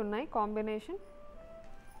అన్నీ ఉన్నాయి combination.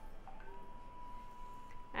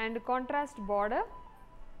 And contrast border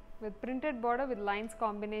with printed border with lines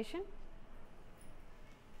combination.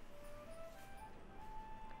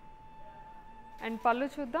 And పళ్ళు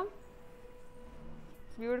చూద్దాం.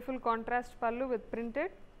 Beautiful contrast pallu with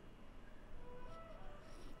printed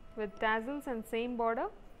with tassels and same border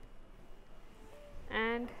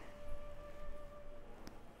and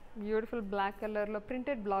beautiful black color lo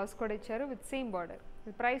printed blouse kuda icharu with same border.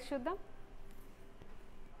 The price chuddam.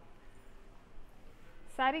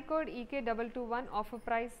 Saree code EK221, offer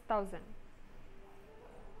price 1000.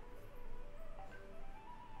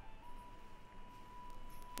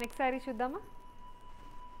 Next saree chuddama.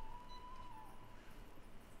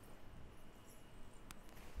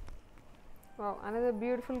 Wow, another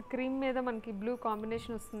beautiful cream మీద మనకి blue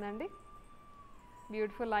combination వస్తుందండి.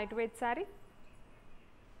 Beautiful light weight sari.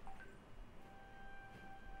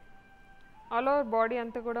 All over body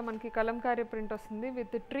అంతా కూడా మనకి Kalamkari print వస్తుంది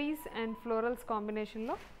with trees and florals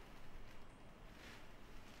కాంబినేషన్లో.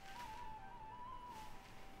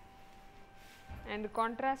 And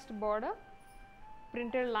contrast border,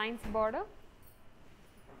 printed lines border.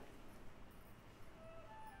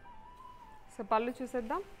 So పళ్ళు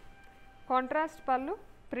చూసేద్దాం. కాంట్రాస్ట్ పళ్ళు,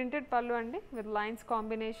 ప్రింటెడ్ పళ్ళు అండి with lines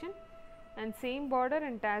combination and same border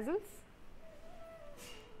and tassels.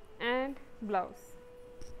 And blouse,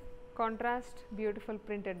 contrast beautiful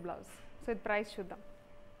printed blouse. So ఇది ప్రైస్ చూద్దాం.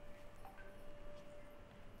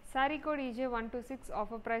 Sorry code EJ126,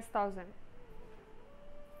 offer price 1000.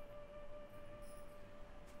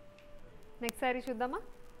 Next sorry చూద్దామా.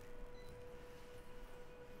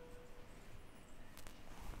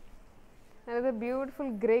 Another beautiful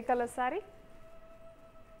grey color saree.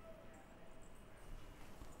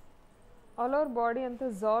 All over body anta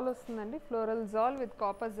zawl ostundandi, floral zawl with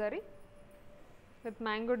copper zari with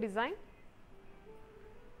mango design.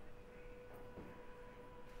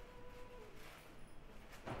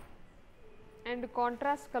 And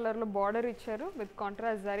contrast color lo border icharu with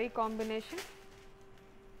contrast zari combination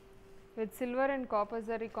with silver and copper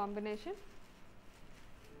zari combination.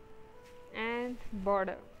 And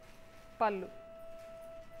border, pallu,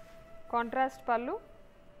 contrast pallu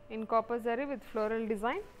in copper zari with floral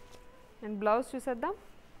design. And blouse చూసేద్దాం.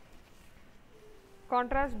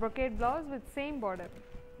 Contrast brocade blouse with same border.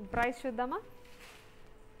 Price చూద్దామా?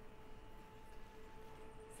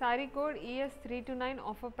 Sorry code ES329,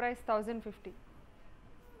 offer price 1050.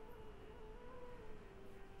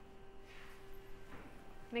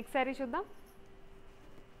 Next sorry చూద్దాం.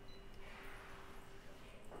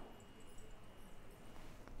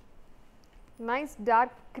 Nice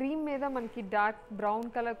dark cream మీద మనకి dark brown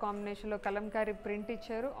colour కాంబినేషన్లో Kalamkari print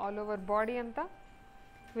ఇచ్చారు all over body అంతా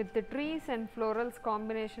with trees and florals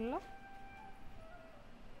కాంబినేషన్లో.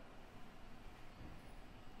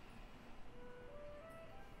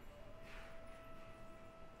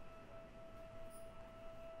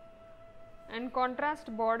 And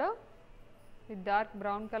contrast border with dark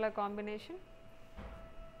brown colour combination.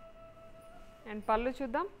 And పళ్ళు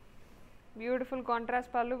చూద్దాం. బ్యూటిఫుల్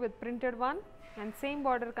కాంట్రాస్ట్ పళ్ళు with printed one and same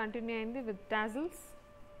border continue అయింది with tassels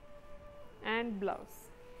and blouse.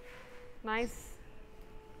 Nice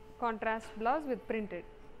contrast blouse with printed.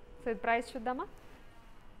 So ఇది price చూద్దామా?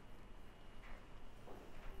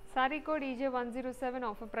 Sorry code EJ107,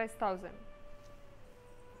 offer price 1000.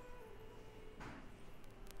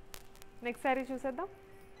 Next sorry చూసేద్దాం.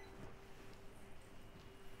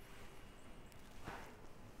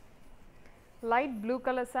 Light blue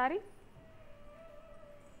colour sorry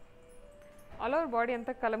all over body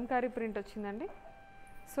అంతా Kalamkari print వచ్చిందండి.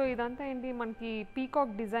 So ఇదంతా ఏంటి మనకి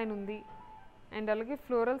peacock design ఉంది అండ్ అలాగే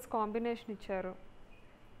ఫ్లోరల్స్ కాంబినేషన్ ఇచ్చారు.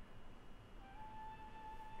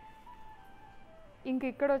 ఇంక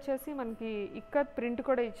ఇక్కడ వచ్చేసి మనకి ఇక్కత్ ప్రింట్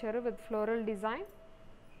కూడా ఇచ్చారు విత్ ఫ్లోరల్ డిజైన్.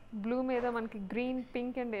 బ్లూ మీద మనకి green,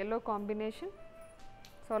 pink and yellow combination.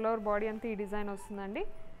 So all over body అంతా ఈ డిజైన్ వస్తుందండి.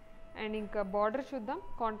 అండ్ ఇంకా బార్డర్ చూద్దాం.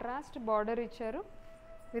 కాంట్రాస్ట్ బార్డర్ ఇచ్చారు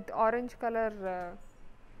విత్ ఆరెంజ్ కలర్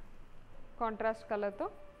కాంట్రాస్ట్ కలర్తో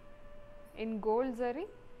in gold zari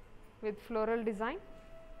with floral design.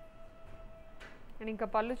 And ఇంకా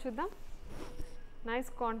పళ్ళు చూద్దాం. నైస్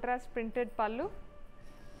కాంట్రాస్ట్ ప్రింటెడ్ పళ్ళు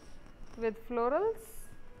with florals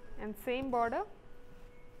and same border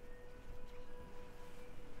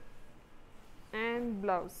and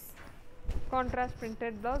blouse. Contrast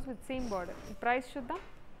printed blouse with same border. Price చూద్దాం.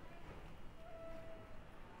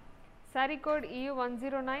 Sorry code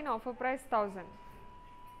EU109, offer price 1000.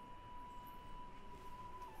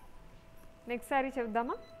 Next sorry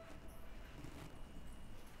చూద్దామా?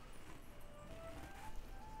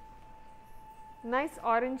 Nice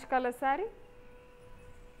orange colour sorry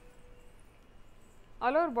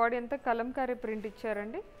all over body అంతా Kalamkari print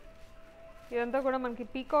ఇచ్చారండి. ఇదంతా కూడా మనకి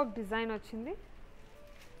peacock design వచ్చింది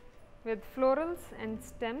with florals and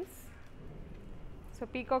stems. So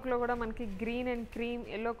పీకాక్లో కూడా మనకి green and cream,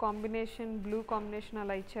 yellow combination, blue combination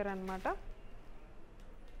అలా ఇచ్చారనమాట.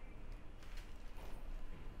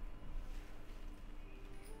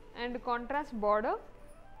 And contrast border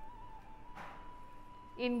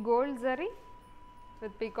in gold zari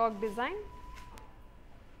with peacock design.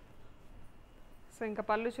 So ఇంకా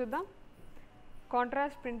పళ్ళు చూద్దాం.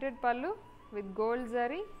 కాంట్రాస్ట్ ప్రింటెడ్ పళ్ళు with gold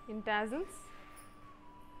zari in tassels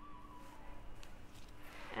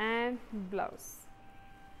and blouse.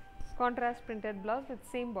 Contrast printed blouse with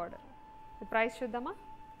same border. Price చూద్దామా?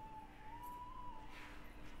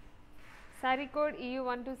 Sorry code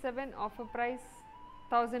EU127, offer price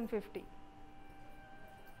 1050.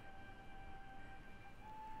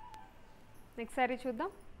 Next sorry చూద్దాం.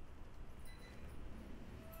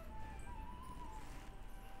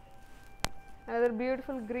 Another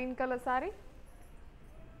beautiful green colour sorry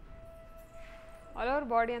all over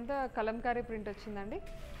body అంతా Kalamkari print వచ్చిందండి.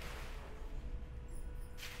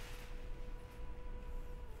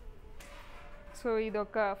 So ఇది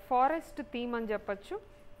ఒక forest theme అని చెప్పచ్చు.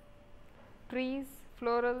 Trees,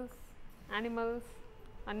 florals, animals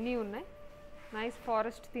అన్నీ ఉన్నాయి. నైస్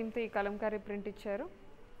ఫారెస్ట్ థీమ్తో ఈ కలంకారీ ప్రింట్ ఇచ్చారు.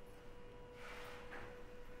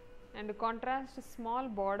 And contrast small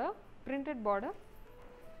border, printed border.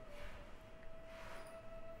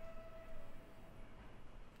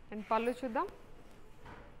 And పళ్ళు చూద్దాం.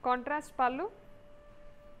 కాంట్రాస్ట్ పళ్ళు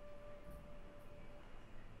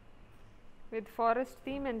with forest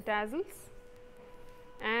theme and tassels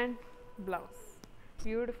and blouse.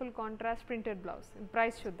 Beautiful contrast printed blouse.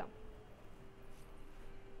 Price chuddam.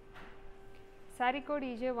 Saree code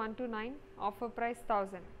EJ129, offer price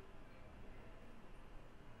 1000.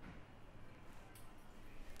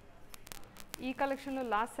 ఈ కలెక్షన్లో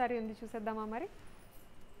last sorry ఉంది, చూసేద్దామా మరి.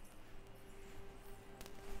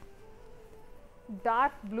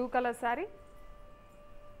 Dark blue colour sorry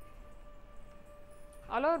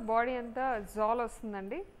all over body అంతా జాల్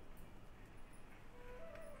వస్తుందండి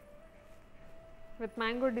with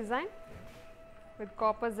mango design with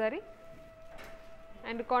copper zari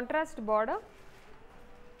and contrast border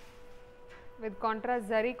with contrast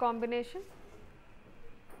zari combination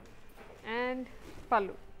and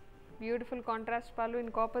pallu. Beautiful contrast pallu in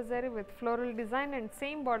copper zari with floral design and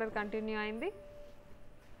same border continue ayindi.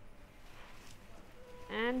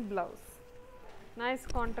 And blouse, nice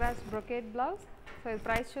contrast brocade blouse. So this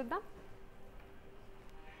price chuddam.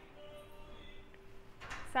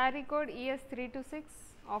 Saree code ES326,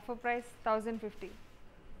 offer price 1050.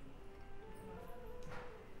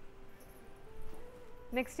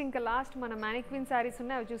 Next ఇంకా last మన mannequin saris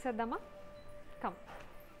ఉన్నాయి, అవి చూసేద్దామా? Come.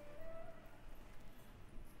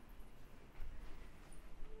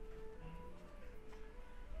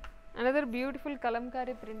 Another beautiful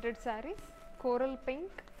Kalamkari printed saris, coral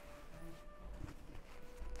pink.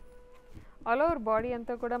 All over body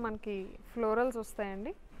అంతా కూడా మనకి florals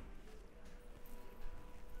వస్తాయండి.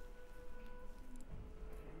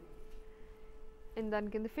 And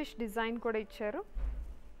దాని కింద ఫిష్ డిజైన్ కూడా ఇచ్చారు.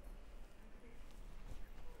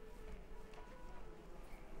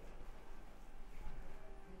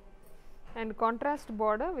 And contrast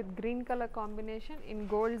border with green color combination in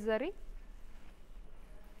gold zari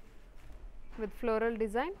with floral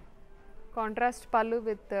design, contrast pallu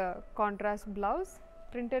with contrast blouse,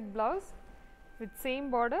 printed blouse with same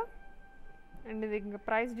border. And the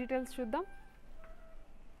price details chuddam.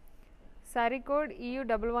 Saree code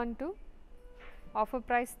EU112, offer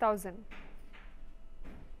price 1000.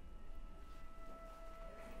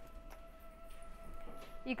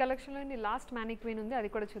 ఈ కలెక్షన్లోని last మ్యానిక్వీన్ ఉంది, అది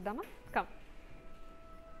కూడా చూద్దామా? Come.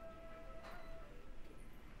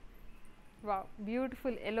 Wow,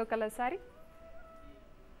 beautiful yellow colour sorry.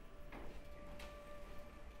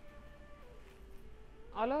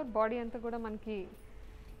 All over body అంతా కూడా మనకి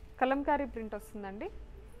Kalamkari print వస్తుందండి.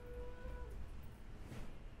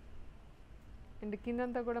 And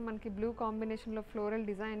కిందంతా కూడా మనకి బ్లూ కాంబినేషన్లో ఫ్లోరల్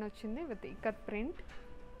డిజైన్ వచ్చింది with ikat print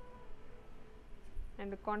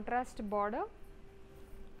and contrast border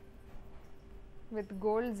with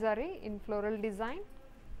gold zari in floral design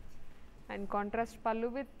and contrast pallu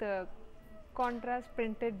with contrast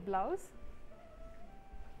printed blouse.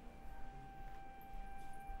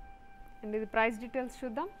 And the price details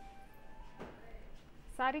chuddam.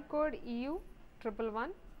 Saree code EU111,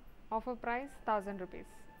 offer price 1000 rupees.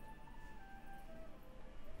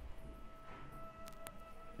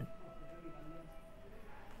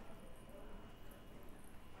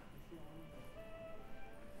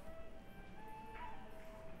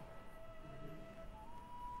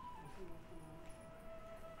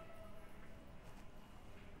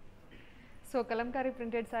 So Kalamkari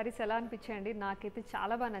printed saris ఎలా అనిపించాయండి? నాకైతే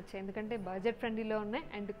చాలా బాగా నచ్చాయి, ఎందుకంటే budget ఫ్రెండ్లీలో ఉన్నాయి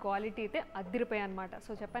and quality అయితే అదిరిపోయాయి అనమాట.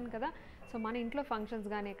 So చెప్పాను కదా, సో మన ఇంట్లో ఫంక్షన్స్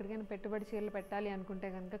కానీ ఎక్కడికైనా పెట్టుబడి చీరలు పెట్టాలి అనుకుంటే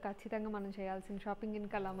కనుక ఖచ్చితంగా మనం చేయాల్సిన షాపింగ్ ఇన్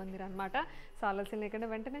కళామందిర్ అనమాట. సో ఆలస్యం లేకుండా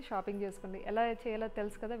వెంటనే షాపింగ్ చేసుకోండి. ఎలా చేయాలో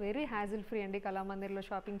తెలుసు కదా, వెరీ హ్యాజిల్ ఫ్రీ అండి కళామందిర్లో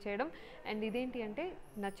షాపింగ్ చేయడం. అండ్ ఇదేంటి అంటే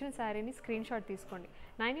నచ్చిన శారీని స్క్రీన్ షాట్ తీసుకోండి.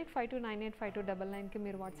 9852985299కి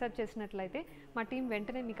మీరు వాట్సాప్ చేసినట్లయితే మా టీం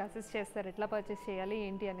వెంటనే మీకు అసిస్ట్ చేస్తారు ఎట్లా పర్చేస్ చేయాలి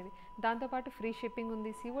ఏంటి అనేది. దాంతోపాటు ఫ్రీ షిప్పింగ్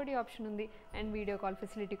ఉంది, సిఓడి ఆప్షన్ ఉంది అండ్ వీడియో కాల్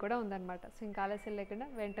ఫెసిలిటీ కూడా ఉందన్నమాట. సో ఇంకా ఆలస్యం లేకుండా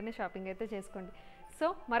వెంటనే షాపింగ్ అయితే చేసుకోండి. సో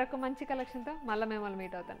మరొక మంచి కలెక్షన్తో మళ్ళీ మిమ్మల్ని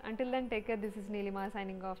మీట్ అవుతాను. Until then take care. This is Neelima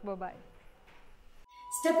signing off. Bye.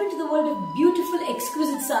 Step into the world of beautiful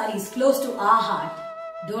exquisite sarees close to our heart.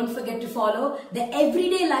 Don't forget to follow the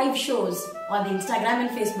everyday live shows on the Instagram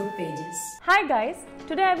and Facebook pages. Hi guys,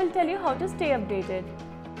 today I will tell you how to stay updated.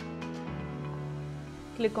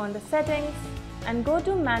 Click on the settings and go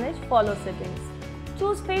to manage follow settings.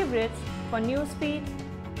 Choose favorites for newsfeed,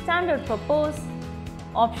 standard for posts,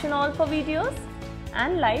 option all for videos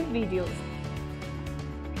and live videos.